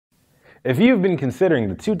If you've been considering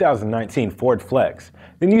the 2019 Ford Flex,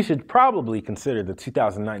 then you should probably consider the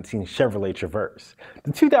 2019 Chevrolet Traverse.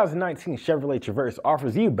 The 2019 Chevrolet Traverse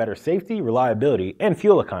offers you better safety, reliability, and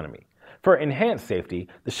fuel economy. For enhanced safety,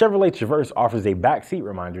 the Chevrolet Traverse offers a backseat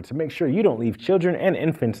reminder to make sure you don't leave children and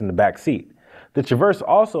infants in the back seat. The Traverse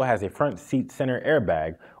also has a front seat center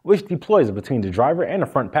airbag, which deploys between the driver and the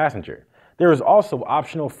front passenger. There is also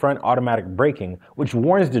optional front automatic braking, which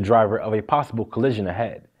warns the driver of a possible collision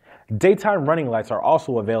ahead. Daytime running lights are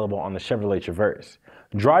also available on the Chevrolet Traverse.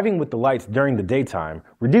 Driving with the lights during the daytime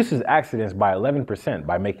reduces accidents by 11%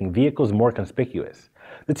 by making vehicles more conspicuous.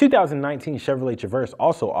 The 2019 Chevrolet Traverse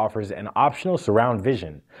also offers an optional surround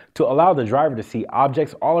vision to allow the driver to see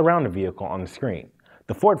objects all around the vehicle on the screen.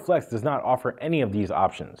 The Ford Flex does not offer any of these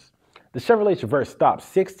options. The Chevrolet Traverse stops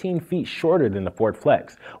 16 feet shorter than the Ford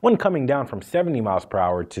Flex when coming down from 70 miles per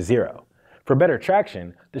hour to 0. For better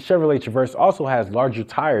traction, the Chevrolet Traverse also has larger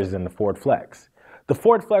tires than the Ford Flex. The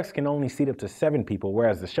Ford Flex can only seat up to 7 people,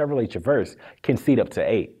 whereas the Chevrolet Traverse can seat up to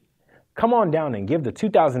 8. Come on down and give the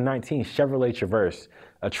 2019 Chevrolet Traverse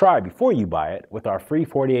a try before you buy it with our free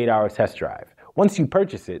 48-hour test drive. Once you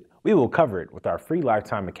purchase it, we will cover it with our free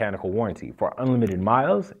lifetime mechanical warranty for unlimited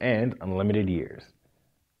miles and unlimited years.